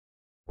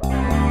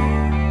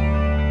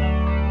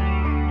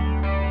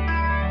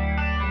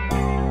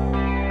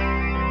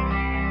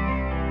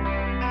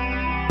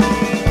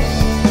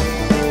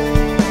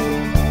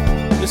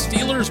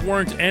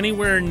weren't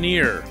anywhere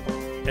near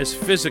as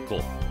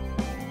physical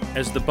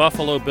as the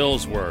Buffalo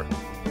Bills were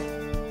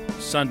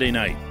Sunday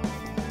night.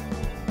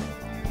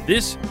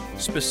 This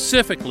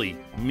specifically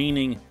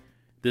meaning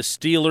the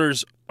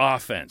Steelers'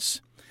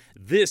 offense.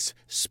 This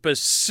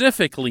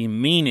specifically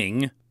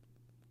meaning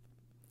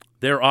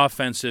their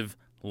offensive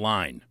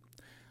line.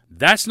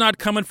 That's not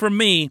coming from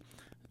me.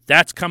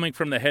 That's coming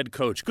from the head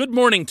coach. Good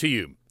morning to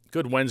you.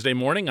 Good Wednesday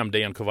morning. I'm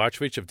Dejan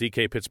Kovacevic of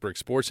DK Pittsburgh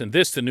Sports, and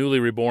this, the newly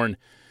reborn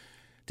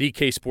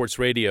DK Sports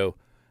Radio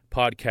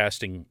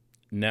podcasting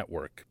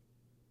network.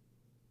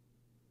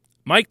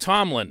 Mike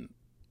Tomlin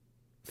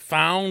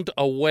found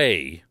a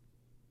way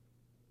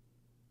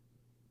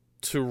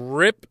to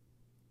rip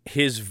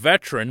his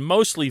veteran,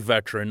 mostly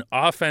veteran,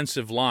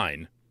 offensive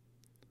line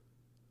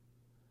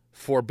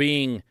for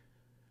being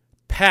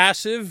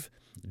passive,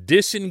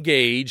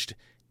 disengaged,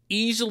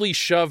 easily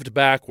shoved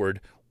backward,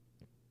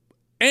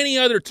 any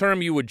other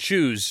term you would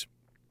choose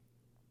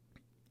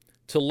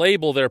to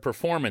label their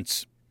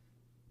performance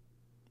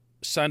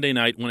Sunday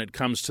night when it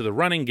comes to the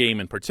running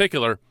game in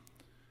particular,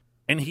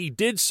 and he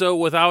did so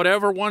without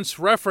ever once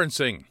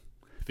referencing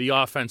the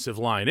offensive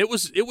line. It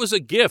was a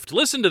gift.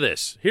 Listen to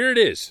this. Here it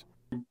is.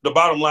 The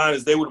bottom line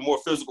is they were the more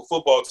physical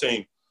football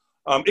team.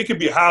 It could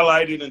be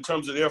highlighted in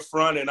terms of their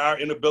front and our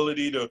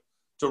inability to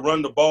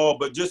run the ball,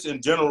 but just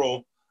in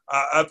general,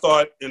 I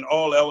thought in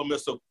all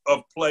elements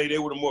of play, they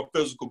were the more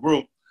physical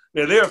group.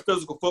 Now, they're a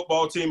physical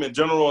football team in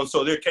general, and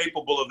so they're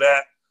capable of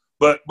that.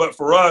 But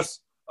for us,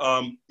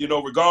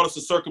 regardless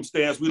of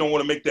circumstance, we don't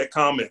want to make that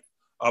comment.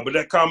 But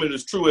that comment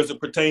is true as it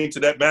pertains to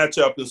that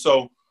matchup. And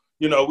so,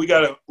 we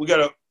gotta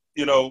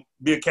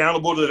be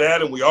accountable to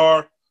that, and we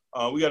are.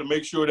 We got to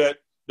make sure that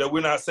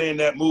we're not saying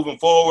that moving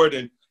forward.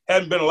 And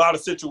hadn't been a lot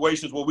of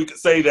situations where we could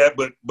say that,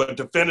 but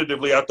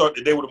definitively, I thought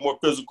that they were the more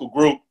physical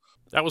group.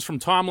 That was from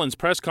Tomlin's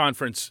press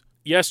conference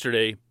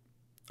yesterday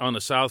on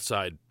the South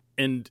Side,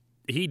 and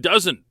he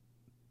doesn't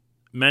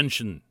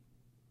mention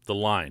the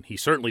line. He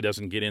certainly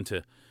doesn't get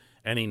into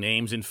any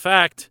names. In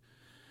fact,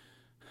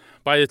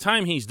 by the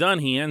time he's done,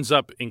 he ends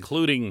up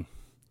including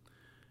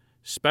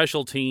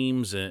special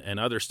teams and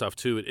other stuff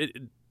too.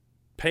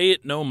 Pay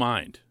it no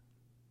mind.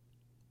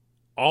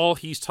 All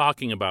he's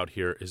talking about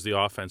here is the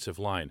offensive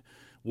line,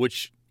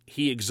 which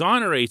he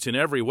exonerates in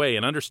every way,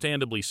 and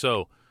understandably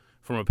so,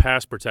 from a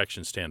pass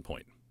protection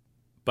standpoint.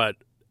 But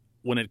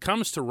when it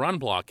comes to run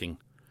blocking,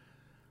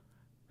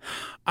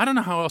 I don't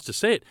know how else to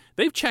say it.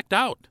 They've checked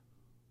out.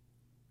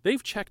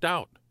 They've checked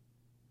out.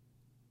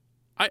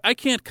 I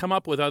can't come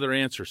up with other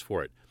answers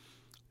for it.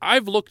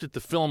 I've looked at the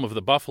film of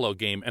the Buffalo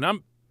game, and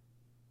I'm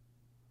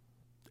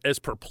as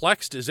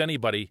perplexed as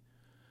anybody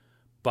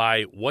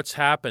by what's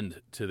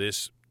happened to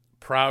this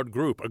proud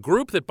group. A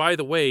group that, by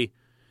the way,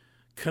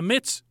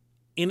 commits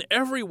in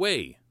every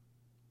way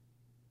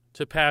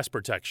to pass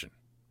protection.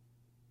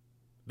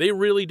 They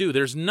really do.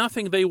 There's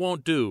nothing they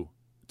won't do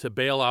to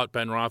bail out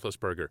Ben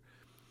Roethlisberger.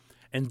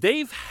 And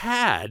they've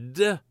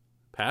had,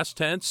 past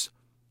tense,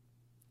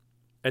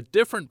 at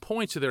different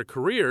points of their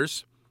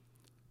careers,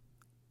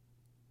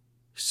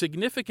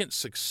 significant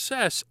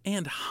success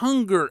and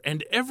hunger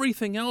and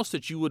everything else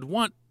that you would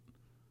want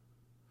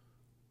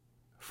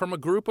from a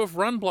group of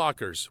run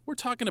blockers. We're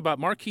talking about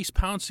Marquise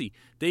Pouncey,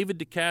 David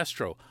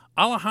DeCastro,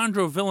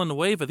 Alejandro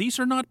Villanueva. These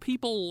are not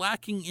people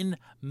lacking in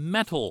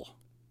mettle,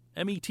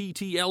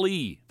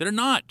 M-E-T-T-L-E. They're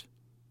not.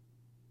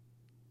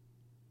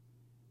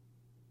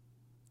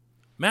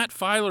 Matt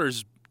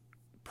Filer's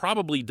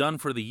probably done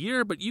for the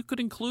year, but you could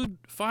include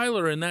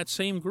Filer in that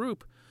same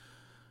group.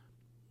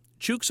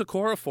 Chuks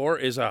Okorafor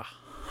is a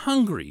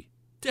hungry,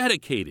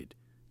 dedicated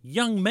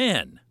young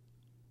man.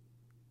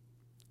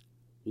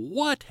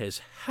 What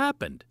has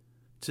happened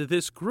to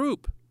this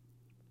group?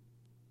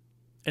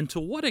 And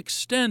to what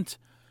extent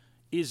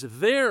is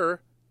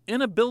their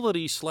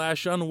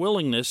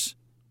inability/unwillingness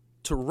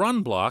to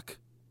run block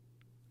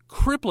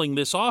crippling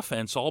this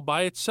offense all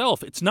by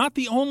itself? It's not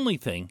the only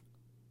thing.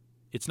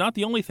 It's not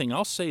the only thing,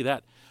 I'll say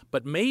that.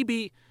 But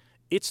maybe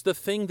it's the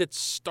thing that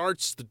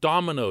starts the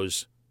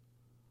dominoes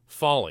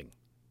falling.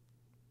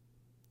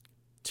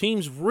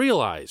 Teams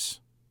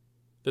realize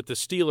that the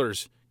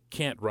Steelers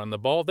can't run the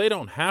ball. They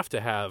don't have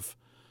to have,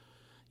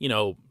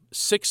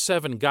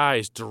 6-7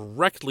 guys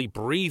directly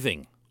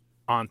breathing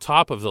on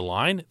top of the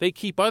line. They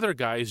keep other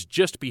guys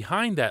just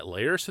behind that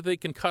layer so they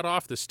can cut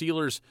off the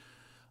Steelers'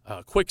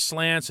 quick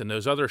slants and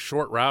those other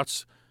short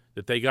routes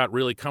that they got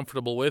really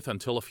comfortable with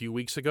until a few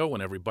weeks ago when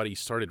everybody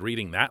started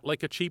reading that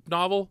like a cheap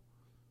novel.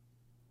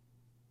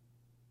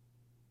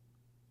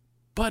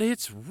 But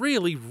it's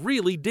really,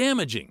 really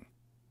damaging.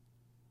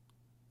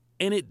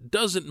 And it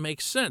doesn't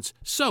make sense.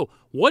 So,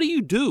 what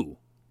do?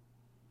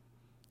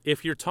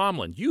 If you're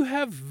Tomlin, you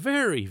have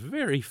very,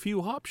 very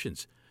few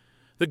options.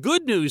 The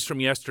good news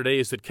from yesterday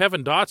is that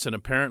Kevin Dotson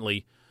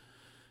apparently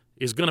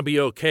is going to be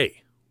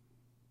okay.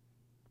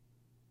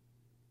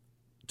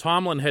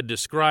 Tomlin had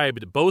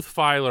described both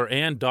Filer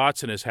and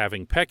Dotson as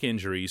having pec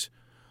injuries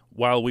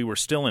while we were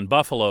still in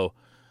Buffalo,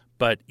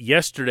 but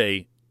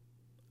yesterday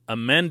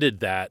amended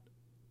that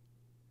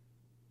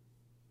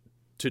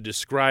to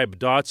describe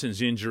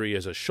Dotson's injury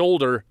as a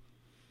shoulder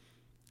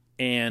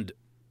and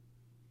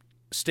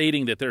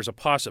stating that there's a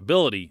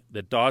possibility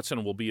that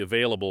Dotson will be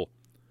available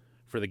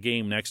for the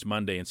game next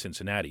Monday in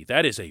Cincinnati.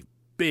 That is a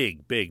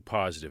big, big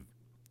positive.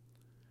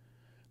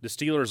 The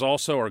Steelers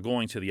also are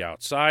going to the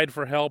outside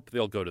for help.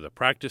 They'll go to the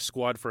practice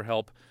squad for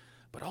help.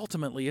 But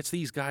ultimately, it's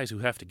these guys who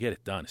have to get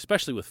it done,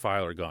 especially with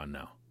Filer gone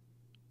now.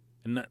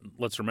 And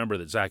let's remember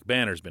that Zach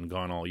Banner's been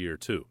gone all year,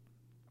 too.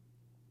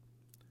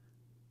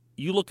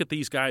 You look at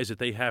these guys that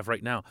they have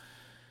right now.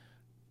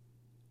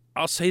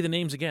 I'll say the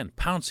names again.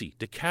 Pouncey,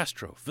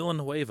 DeCastro,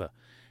 Villanueva.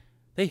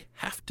 They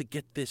have to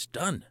get this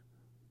done.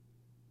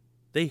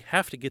 They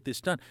have to get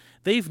this done.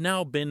 They've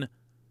now been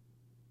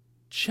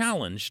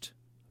challenged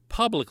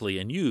publicly,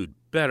 and you'd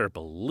better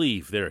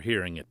believe they're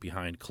hearing it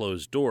behind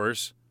closed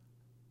doors,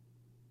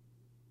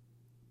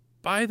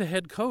 by the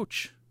head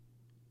coach.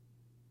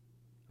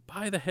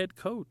 By the head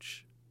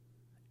coach.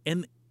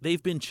 And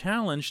they've been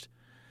challenged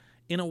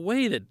in a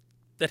way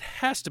that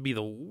has to be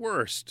the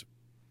worst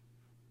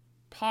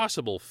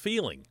possible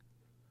feeling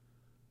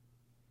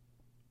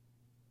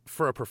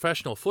for a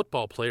professional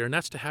football player, and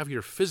that's to have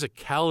your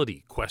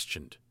physicality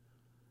questioned,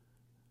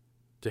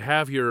 to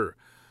have your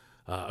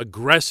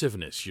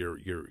aggressiveness, your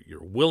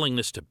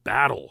willingness to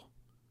battle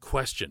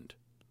questioned,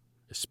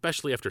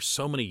 especially after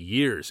so many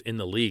years in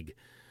the league.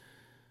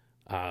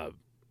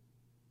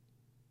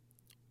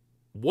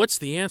 What's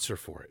the answer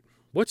for it?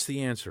 What's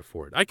the answer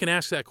for it? I can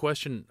ask that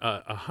question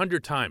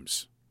 100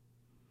 times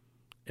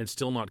and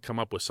still not come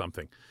up with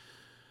something.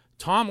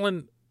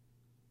 Tomlin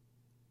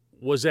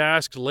was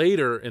asked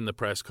later in the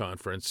press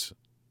conference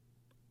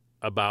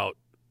about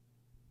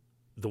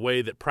the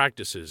way that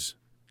practices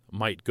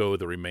might go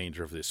the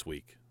remainder of this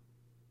week.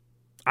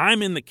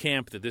 I'm in the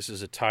camp that this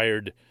is a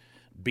tired,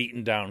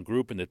 beaten-down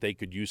group and that they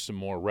could use some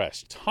more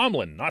rest.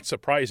 Tomlin, not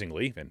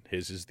surprisingly, and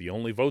his is the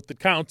only vote that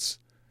counts,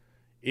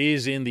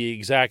 is in the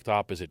exact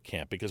opposite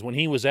camp, because when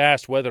he was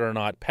asked whether or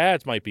not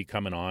pads might be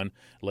coming on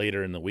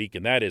later in the week,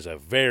 and that is a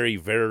very,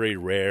 very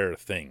rare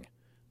thing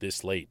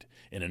this late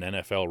in an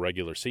NFL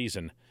regular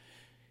season,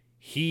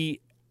 he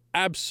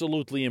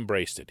absolutely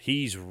embraced it.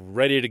 He's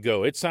ready to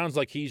go. It sounds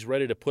like he's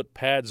ready to put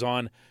pads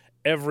on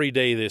every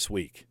day this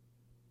week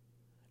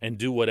and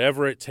do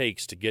whatever it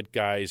takes to get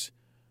guys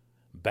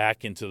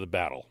back into the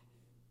battle.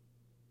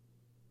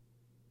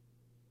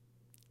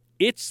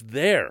 It's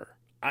there.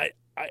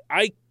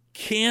 I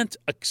can't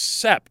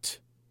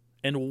accept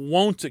and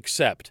won't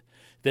accept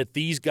that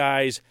these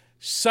guys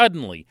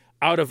suddenly,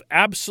 out of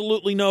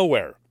absolutely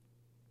nowhere,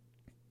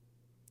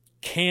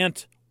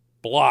 can't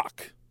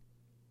block.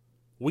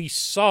 We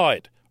saw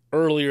it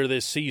earlier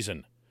this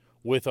season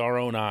with our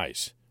own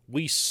eyes.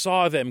 We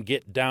saw them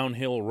get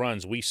downhill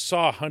runs. We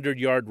saw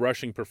 100-yard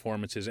rushing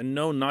performances, and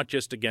no, not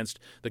just against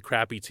the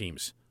crappy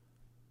teams.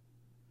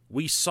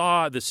 We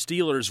saw the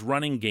Steelers'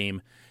 running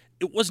game.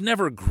 It was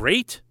never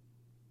great,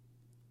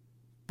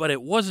 but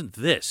it wasn't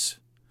this.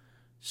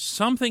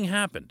 Something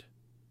happened.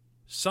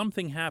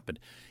 Something happened.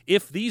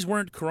 If these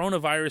weren't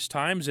coronavirus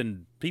times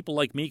and people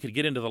like me could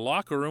get into the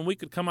locker room, we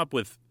could come up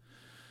with,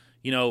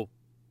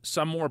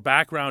 some more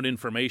background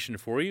information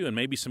for you and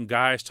maybe some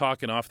guys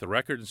talking off the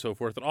record and so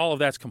forth. And all of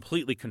that's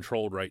completely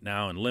controlled right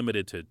now and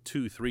limited to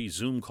 2-3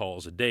 Zoom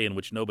calls a day in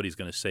which nobody's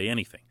going to say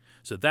anything.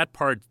 So that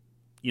part,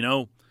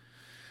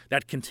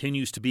 that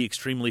continues to be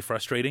extremely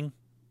frustrating.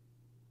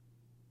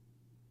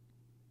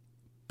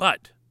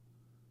 But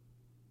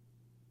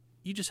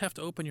you just have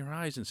to open your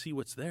eyes and see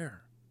what's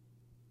there.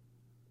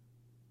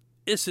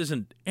 This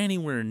isn't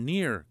anywhere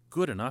near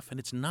good enough, and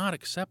it's not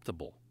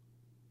acceptable.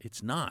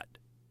 It's not.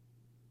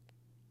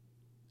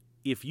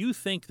 If you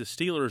think the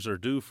Steelers are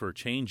due for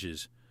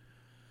changes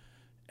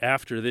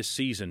after this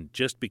season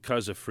just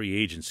because of free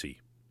agency,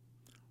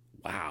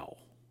 wow.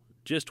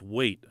 Just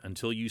wait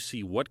until you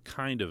see what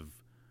kind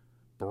of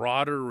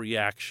broader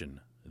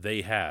reaction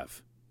they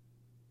have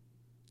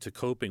to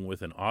coping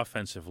with an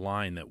offensive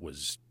line that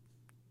was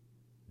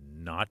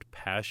not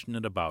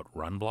passionate about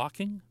run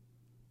blocking.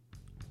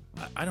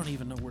 I don't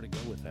even know where to go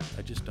with that.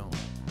 I just don't.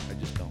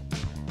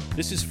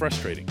 This is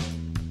frustrating.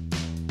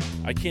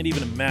 I can't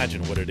even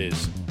imagine what it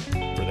is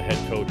for the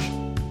head coach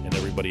and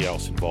everybody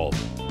else involved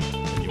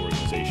in the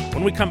organization.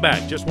 When we come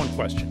back, just one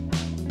question.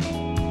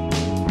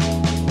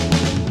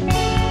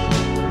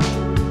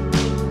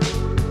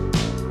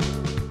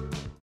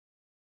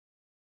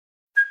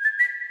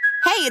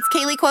 Hey, it's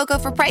Kaylee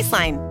Cuoco for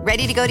Priceline.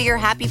 Ready to go to your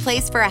happy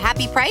place for a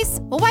happy price?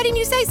 Well, why didn't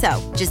you say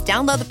so? Just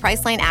download the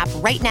Priceline app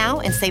right now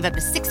and save up to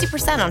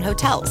 60% on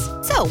hotels.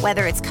 So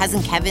whether it's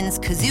Cousin Kevin's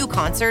Kazoo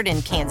Concert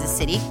in Kansas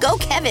City, go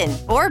Kevin,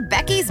 or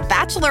Becky's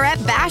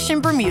Bachelorette Bash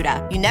in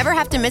Bermuda, you never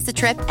have to miss a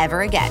trip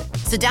ever again.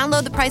 So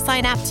download the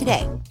Priceline app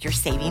today. Your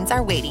savings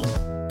are waiting.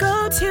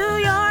 Go to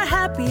your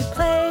happy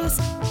place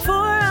for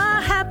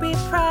a happy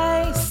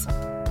price.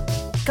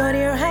 Go to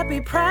your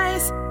happy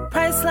price,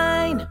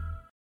 Priceline.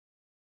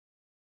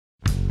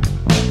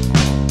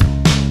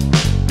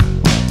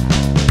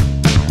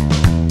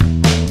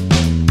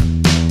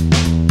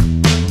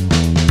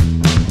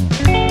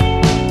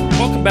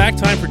 Back,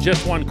 time for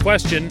just one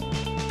question.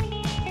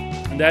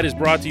 that is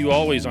brought to you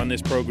always on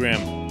this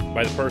program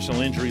by the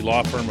personal injury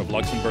law firm of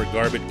Luxembourg,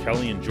 Garbett,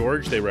 Kelly &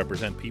 George. They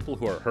represent people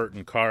who are hurt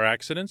in car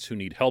accidents, who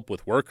need help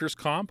with workers'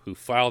 comp, who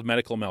filed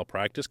medical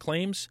malpractice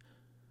claims.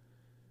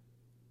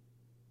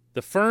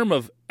 The firm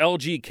of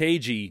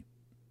LGKG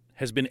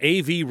has been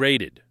AV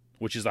rated,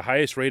 which is the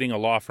highest rating a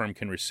law firm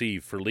can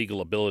receive for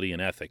legal ability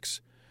and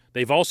ethics.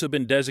 They've also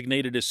been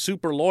designated as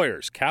super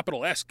lawyers,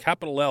 capital S,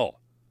 capital L,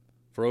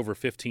 for over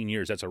 15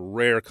 years. That's a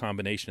rare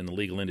combination in the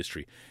legal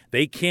industry.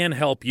 They can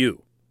help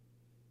you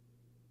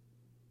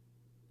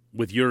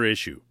with your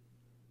issue.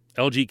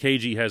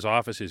 LGKG has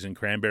offices in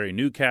Cranberry,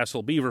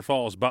 Newcastle, Beaver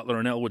Falls, Butler,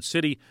 and Elwood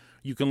City.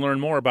 You can learn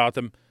more about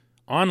them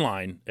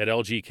online at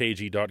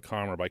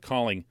lgkg.com or by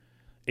calling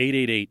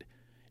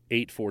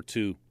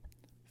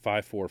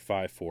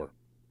 888-842-5454.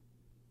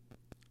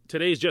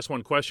 Today's Just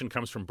One Question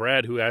comes from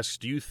Brad, who asks,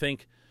 do you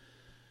think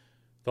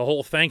the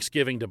whole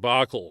Thanksgiving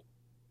debacle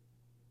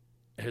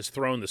has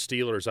thrown the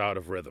Steelers out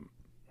of rhythm?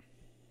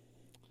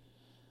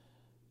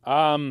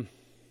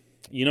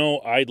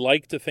 I'd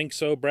like to think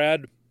so,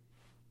 Brad.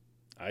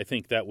 I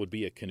think that would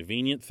be a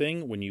convenient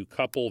thing when you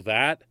couple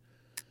that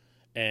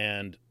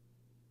and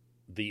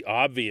the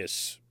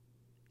obvious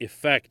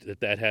effect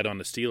that had on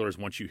the Steelers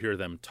once you hear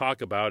them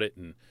talk about it,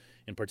 and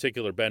in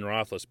particular Ben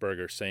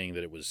Roethlisberger saying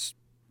that it was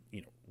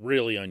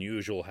really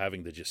unusual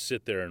having to just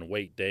sit there and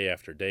wait day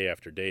after day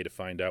after day to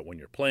find out when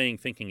you're playing,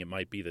 thinking it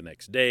might be the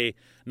next day,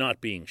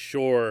 not being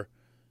sure.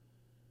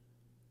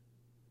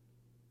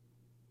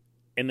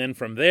 And then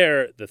from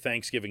there, the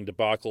Thanksgiving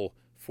debacle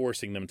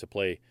forcing them to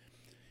play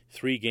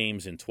 3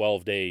 games in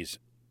 12 days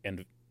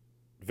and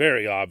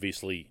very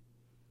obviously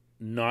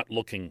not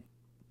looking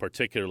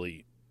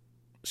particularly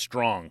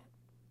strong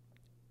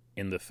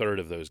in the third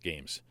of those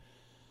games.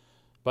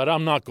 But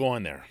I'm not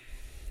going there.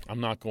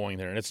 And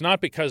it's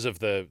not because of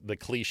the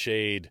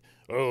cliched,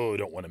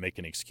 don't want to make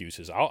any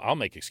excuses. I'll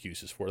make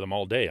excuses for them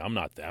all day. I'm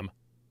not them.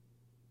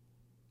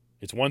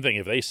 It's one thing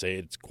if they say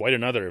it. It's quite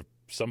another if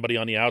somebody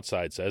on the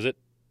outside says it.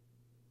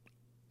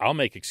 I'll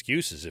make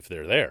excuses if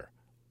they're there.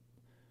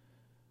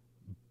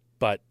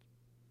 But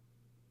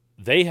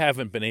they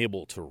haven't been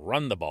able to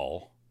run the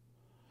ball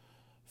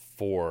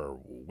for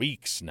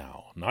weeks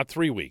now. Not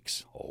 3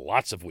 weeks,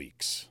 lots of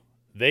weeks.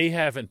 They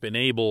haven't been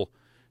able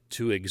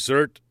to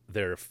exert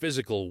their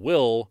physical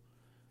will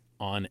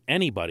on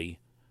anybody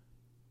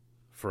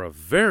for a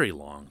very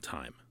long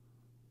time.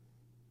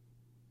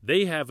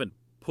 They haven't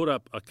put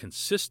up a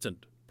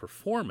consistent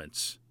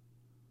performance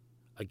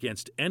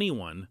against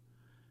anyone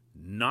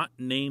not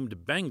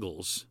named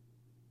Bengals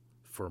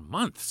for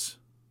months.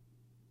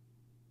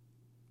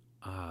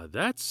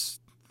 That's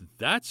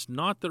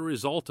not the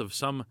result of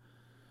some,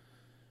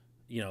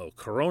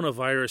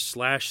 coronavirus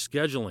 /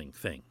 scheduling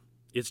thing.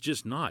 It's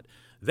just not.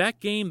 That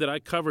game that I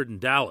covered in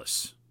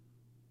Dallas,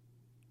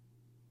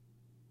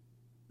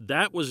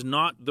 that was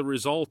not the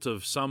result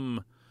of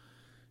some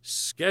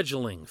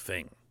scheduling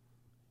thing,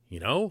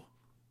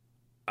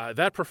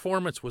 That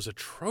performance was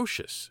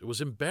atrocious. It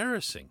was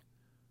embarrassing.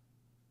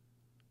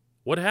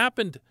 What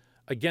happened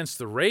against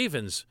the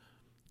Ravens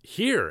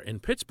here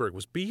in Pittsburgh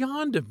was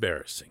beyond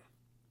embarrassing.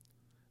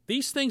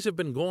 These things have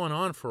been going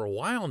on for a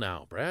while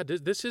now, Brad.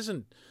 This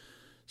isn't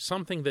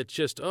something that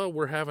just,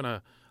 we're having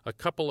a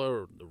couple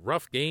of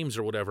rough games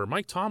or whatever.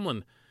 Mike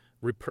Tomlin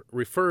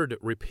referred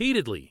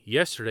repeatedly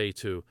yesterday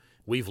to,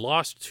 we've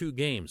lost 2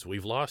 games.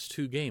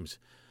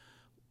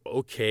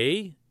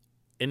 Okay.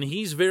 And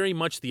he's very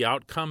much the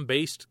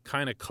outcome-based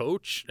kind of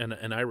coach,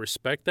 and I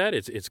respect that.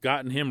 It's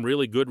gotten him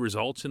really good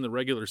results in the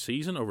regular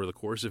season over the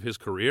course of his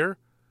career.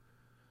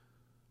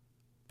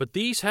 But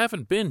these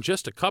haven't been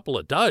just a couple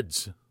of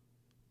duds.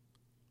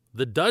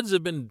 The duds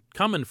have been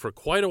coming for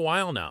quite a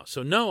while now.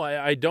 So, no,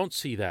 I don't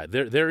see that.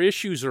 Their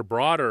issues are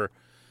broader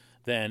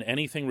than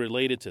anything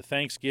related to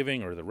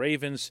Thanksgiving or the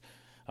Ravens.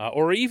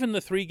 Or even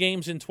the 3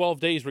 games in 12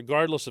 days,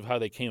 regardless of how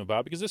they came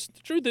about. Because the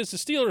truth is, the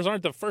Steelers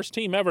aren't the first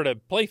team ever to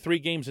play 3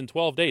 games in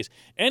 12 days.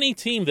 Any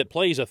team that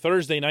plays a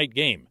Thursday night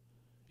game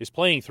is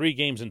playing 3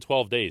 games in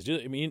 12 days.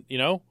 I mean,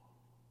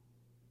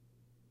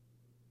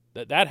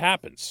 that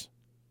happens.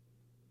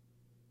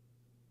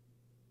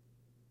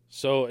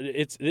 So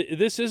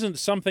this isn't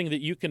something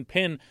that you can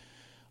pin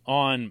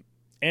on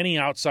any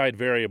outside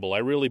variable. I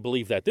really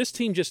believe that. This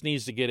team just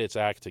needs to get its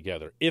act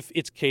together, if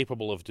it's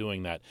capable of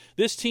doing that.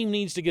 This team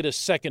needs to get a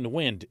second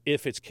wind,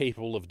 if it's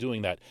capable of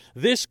doing that.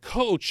 This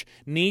coach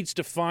needs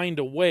to find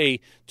a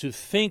way to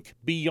think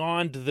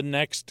beyond the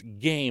next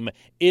game,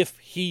 if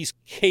he's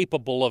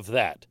capable of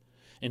that,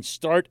 and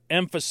start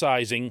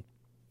emphasizing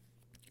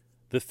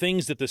the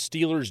things that the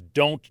Steelers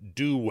don't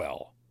do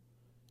well.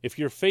 If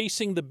you're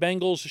facing the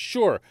Bengals,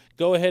 sure,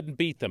 go ahead and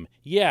beat them.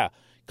 Yeah,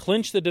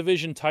 clinch the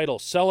division title,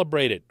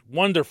 celebrate it,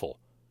 wonderful.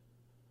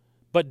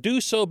 But do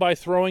so by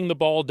throwing the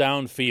ball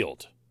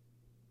downfield.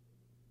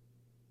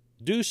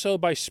 Do so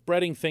by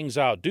spreading things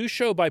out. Do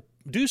so by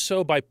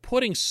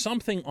putting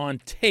something on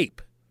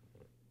tape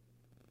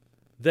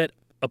that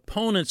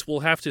opponents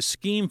will have to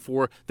scheme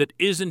for that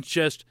isn't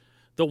just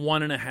the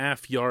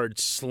 1.5-yard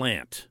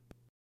slant.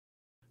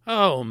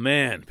 Oh,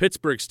 man,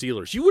 Pittsburgh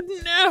Steelers. You would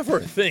never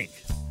think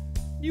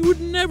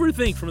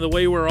from the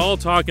way we're all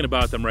talking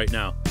about them right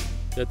now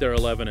that they're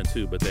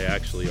 11-2, but they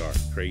actually are.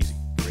 Crazy,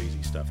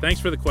 crazy stuff. Thanks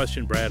for the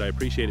question, Brad. I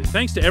appreciate it.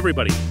 Thanks to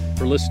everybody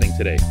for listening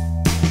today.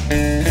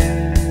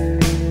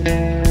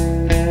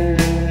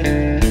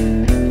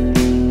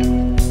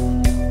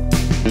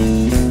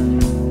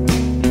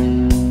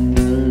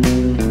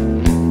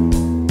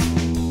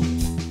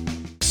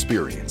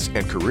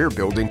 And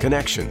career-building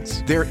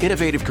connections. Their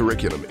innovative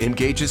curriculum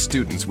engages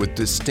students with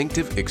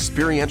distinctive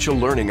experiential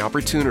learning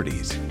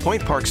opportunities.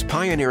 Point Park's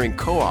pioneering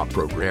co-op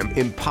program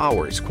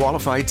empowers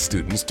qualified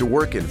students to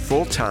work in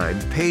full-time,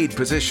 paid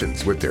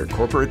positions with their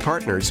corporate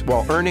partners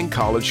while earning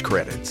college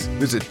credits.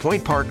 Visit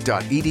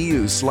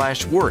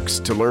pointpark.edu/works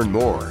to learn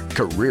more.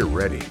 Career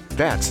ready.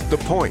 That's the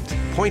point.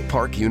 Point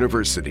Park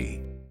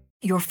University.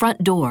 Your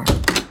front door,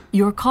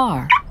 your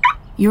car,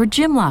 your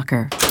gym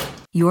locker,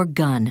 your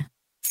gun.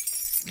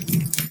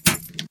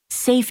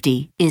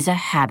 Safety is a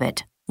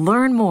habit.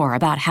 Learn more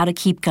about how to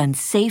keep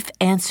guns safe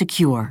and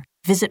secure.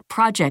 Visit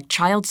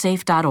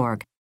ProjectChildSafe.org.